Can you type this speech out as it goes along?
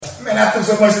Man, I threw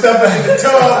so much stuff in the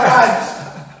tub.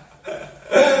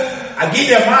 I get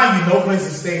there, mind you, no place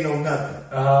to stay, no nothing.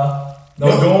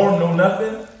 No dorm, no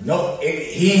nothing? No,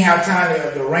 he ain't have time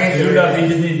to arrange it. He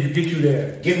just needed to get you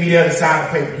there. Get me there to sign the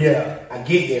paper. Yeah. I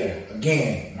get there.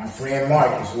 Again, my friend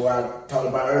Marcus, who I talked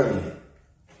about earlier,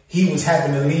 he was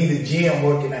having to leave the gym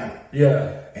working out.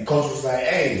 Yeah. And coach was like,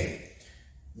 hey,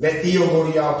 let Theo go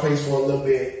to y'all place for a little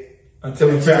bit. Until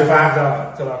we figure things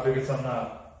out. Until I figure something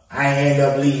out. I ended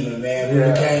up leaving, man. We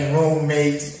became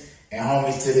roommates and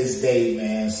homies to this day,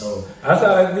 man. So that's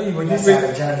how it be. That's how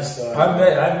the journey started.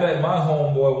 I met my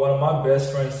homeboy, one of my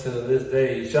best friends to this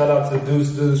day. Shout out to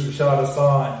Deuce, Rashad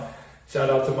Hassan. Shout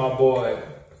out to my boy.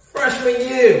 Freshman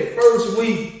year, first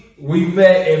week, we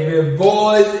met and been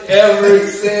boys ever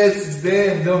since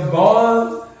then. Those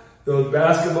bonds, those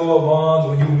basketball bonds,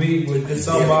 when you meet with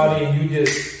somebody and you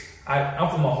just, I'm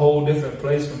from a whole different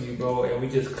place from you, bro, and we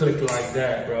just clicked like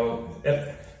that, bro.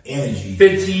 Energy.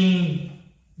 15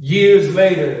 years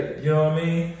later, you know what I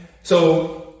mean?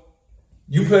 So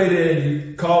you played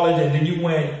in college and then you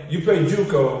played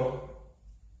JUCO,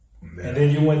 and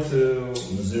then you went to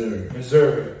Missouri.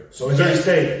 So Missouri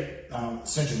State.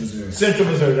 Central Missouri. Central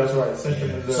Missouri, that's right. Central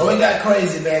Missouri. So it got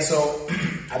crazy, man. So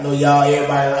I know y'all,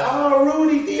 everybody like, oh,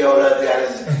 Rudy, Theo,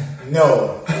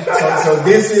 no. So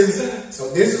this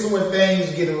is when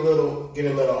things get a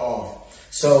little off.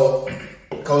 So,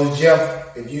 Coach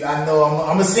Jeff, I know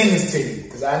I'm gonna send this to you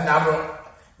because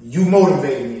you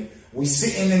motivated me. We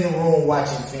sitting in the room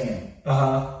watching film,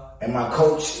 and my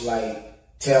coach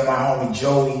tell my homie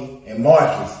Joey and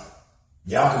Marcus,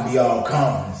 y'all can be all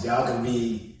conference, y'all can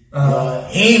be.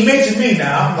 He ain't mentioned me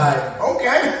now. I'm like,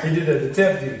 okay. He did that to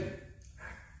tempt you.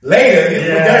 Later,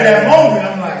 during that moment,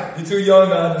 I'm like, you're too young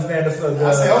to understand the stuff.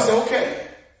 I said, okay.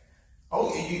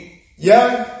 Oh, you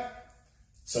young?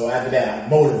 So after that, I'm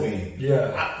motivated.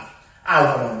 Yeah. I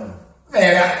went on.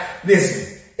 Man,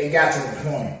 listen, it got to the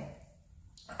point.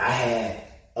 I had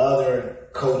other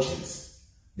coaches.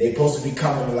 They supposed to be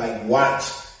coming to watch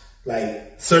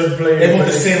certain players. They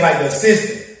supposed to send the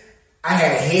assistant. I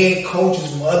had head coaches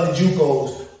from other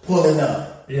JUCOs pulling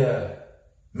up. Yeah.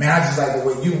 Man, I just like the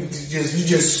way you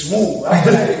just smooth. I'm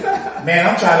like, man,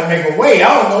 I'm trying to make a way. I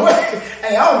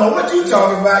don't know what you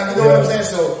talking about. You know what I'm saying?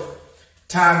 So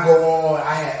time go on.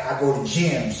 I go to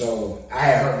gym, so I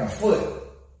had hurt my foot.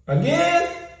 Again?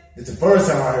 It's the first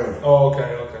time I heard it. Oh,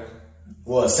 okay.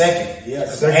 Well, second. Yeah,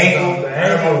 the ankle. I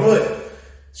hurt my foot.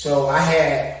 So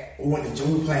we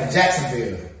were playing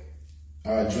Jacksonville,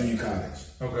 junior college.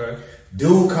 Okay.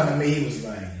 Dude come to me, he was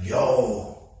like,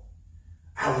 yo,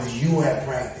 I was you at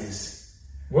practice.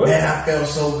 What? Man, I felt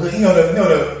so good. You know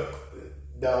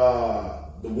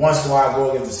the one squad go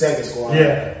against the second squad.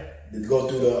 Yeah. To go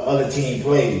through the other team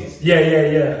plays.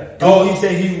 Yeah. Oh, he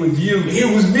said he was you. He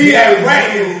was me at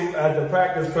practice. At the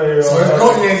practice player. So his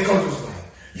coach was like,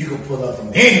 you can pull up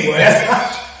from anywhere. That's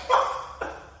how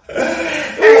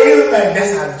he was like,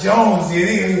 that's how Jones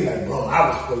did. He was like, bro, I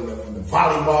was pulling up from the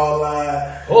volleyball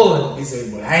line. Pulling. He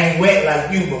said, but I ain't wet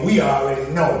like you, but we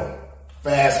already know.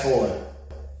 Fast forward.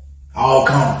 All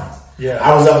conference. Yeah.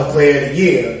 I was up a player of the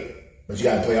year, but you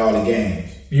gotta play all the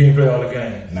games. You didn't play all the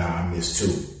games? Nah, I missed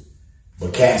 2.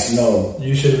 But cats know.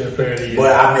 You should have been player of the year.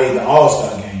 But I made the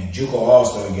All-Star game, JUCO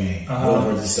All-Star game, North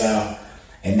versus South.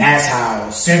 And that's how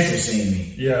Central seen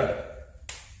me. Yeah.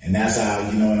 And that's how,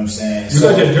 you know what I'm saying? You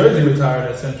got your jersey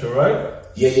retired at Central, right?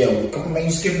 Yeah. Come on, man,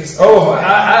 you skipping the stuff. Oh,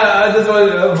 I just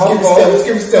wanted to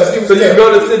skip the stuff. So you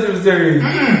go to Central Series.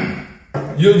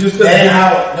 You just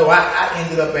I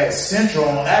ended up at Central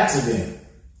on accident.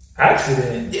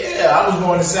 Accident? Yeah, I was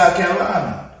going to South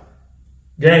Carolina.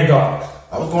 Gamecocks.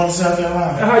 I was going to South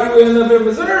Carolina. How you ended up in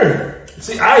Missouri?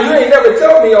 See, you ain't never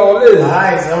told me all this.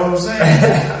 Alright, that's what I'm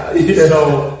saying.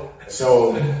 Yeah.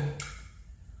 So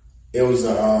it was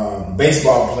a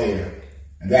baseball player.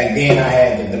 And back then I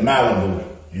had the Malibu,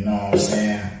 you know what I'm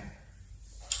saying?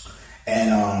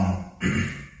 And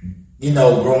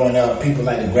growing up, people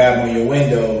like to grab on your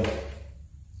window,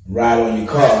 ride on your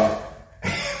car.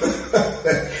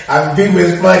 I mean, people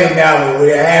is funny now when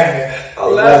it happened.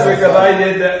 I'm laughing because I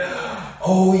did that.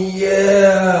 Oh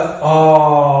yeah.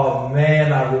 Oh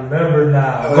man, I remember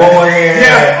now. Going in.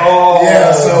 Yeah. Oh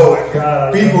yeah. So my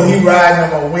God, people, he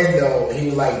riding on my window. He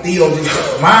was like, Theo,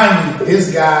 just mind you,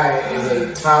 this guy is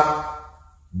a top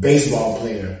baseball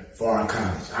player for our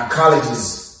college. Our college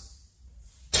is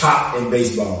top in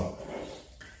baseball.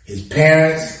 His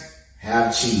parents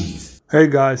have cheese. Hey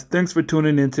guys, thanks for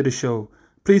tuning into the show.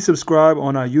 Please subscribe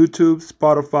on our YouTube,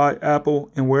 Spotify,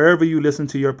 Apple, and wherever you listen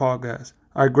to your podcast.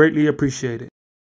 I greatly appreciate it.